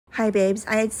Hi babes,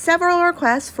 I had several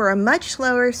requests for a much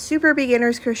slower super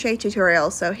beginners crochet tutorial,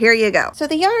 so here you go. So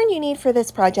the yarn you need for this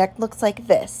project looks like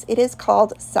this. It is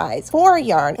called size 4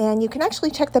 yarn, and you can actually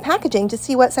check the packaging to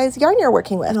see what size yarn you're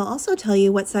working with. And I'll also tell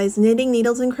you what size knitting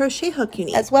needles and crochet hook you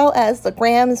need, as well as the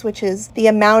grams, which is the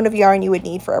amount of yarn you would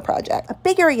need for a project. A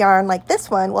bigger yarn like this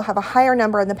one will have a higher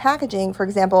number in the packaging. For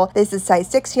example, this is size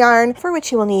 6 yarn, for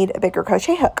which you will need a bigger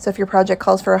crochet hook. So if your project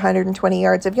calls for 120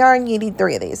 yards of yarn, you need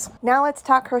 3 of these. Now let's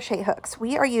talk crochet hooks.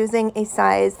 We are using a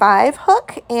size 5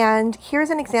 hook, and here's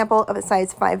an example of a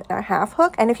size 5.5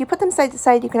 hook. And if you put them side to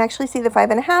side, you can actually see the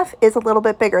 5.5 is a little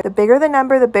bit bigger. The bigger the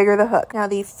number, the bigger the hook. Now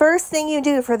the first thing you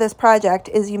do for this project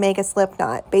is you make a slip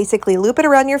knot. Basically loop it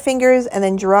around your fingers and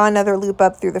then draw another loop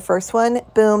up through the first one.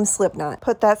 Boom, slip knot.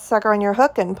 Put that sucker on your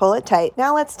hook and pull it tight.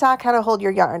 Now let's talk how to hold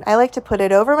your yarn. I like to put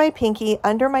it over my pinky,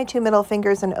 under my 2 middle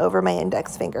fingers, and over my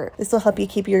index finger. This will help you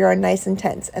keep your yarn nice and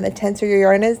tense, and the tenser your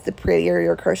yarn is, the prettier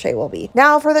your crochet will be.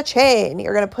 Now for the chain,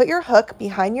 you're going to put your hook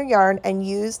behind your yarn and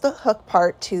use the hook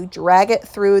part to drag it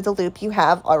through the loop you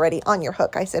have already on your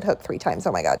hook. I said hook 3 times.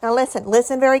 Oh my God. Now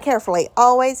listen very carefully.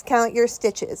 Always count your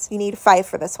stitches. You need 5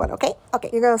 for this one. Okay.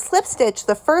 You're going to slip stitch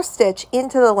the first stitch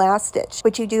into the last stitch,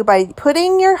 which you do by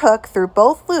putting your hook through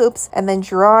both loops and then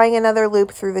drawing another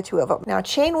loop through the 2 of them. Now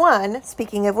chain 1,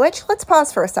 speaking of which, let's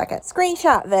pause for a second.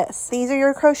 Screenshot this. These are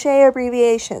your crochet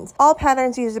abbreviations. All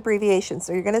patterns use abbreviations,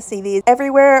 so you're going to see these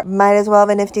everywhere. Might as well have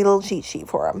a nifty little cheat sheet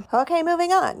for them. Okay,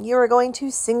 moving on. You are going to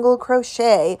single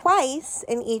crochet twice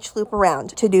in each loop around.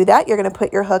 To do that, you're going to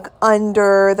put your hook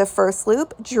under the first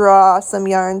loop, draw some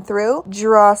yarn through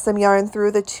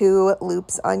the 2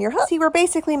 loops on your hook. See, we're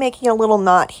basically making a little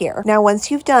knot here. Now, once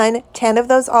you've done 10 of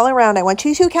those all around, I want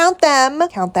you to count them.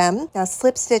 Now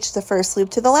slip stitch the first loop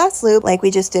to the last loop like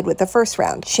we just did with the first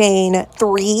round. Chain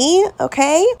 3,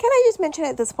 okay? Can I just mention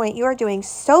at this point, you are doing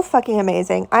so fucking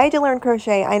amazing. I had to learn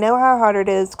crochet. I know how hard it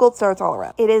is. Gold stars all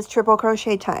around. It is triple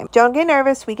crochet time. Don't get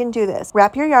nervous. We can do this.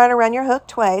 Wrap your yarn around your hook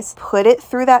twice. Put it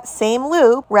through that same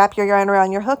loop. Wrap your yarn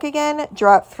around your hook again.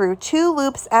 Drop through 2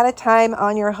 loops at a time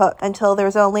on your hook until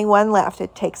there's only 1 left.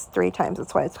 It takes 3 times.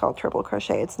 That's why it's called triple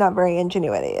crochet. It's not very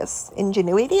ingenuitous.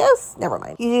 Never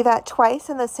mind. You do that twice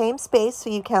in the same space, so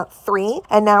you count 3.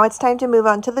 And now it's time to move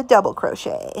on to the double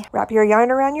crochet. Wrap your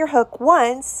yarn around your hook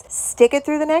once. Stick it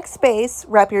through the next space.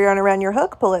 Wrap your yarn around your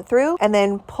hook. Pull it through, and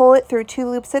then pull it through 2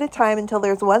 loops at a time until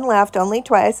there's 1 left, only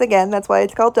twice. Again, that's why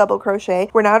it's called double crochet.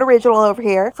 We're not original over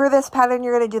here. For this pattern,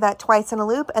 you're going to do that twice in a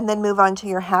loop and then move on to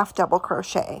your half double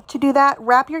crochet. To do that,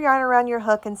 wrap your yarn around your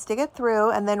hook and stick it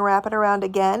through, and then wrap it around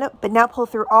again, but now pull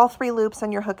through all 3 loops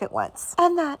on your hook at once.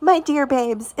 And that, my dear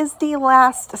babes, is the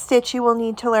last stitch you will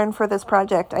need to learn for this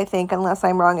project, I think, unless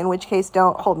I'm wrong, in which case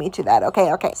don't hold me to that.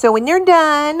 Okay. So when you're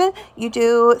done, you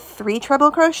do 3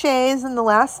 treble crochets in the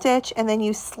last stitch, and then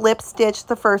you slip stitch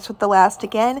the first with the last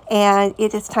again, and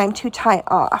it is time to tie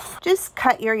off. Just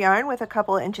cut your yarn with a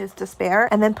couple inches to spare,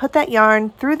 and then put that yarn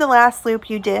through the last loop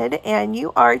you did, and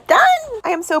you are done. I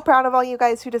am so proud of all you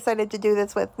guys who decided to do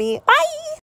this with me. Bye!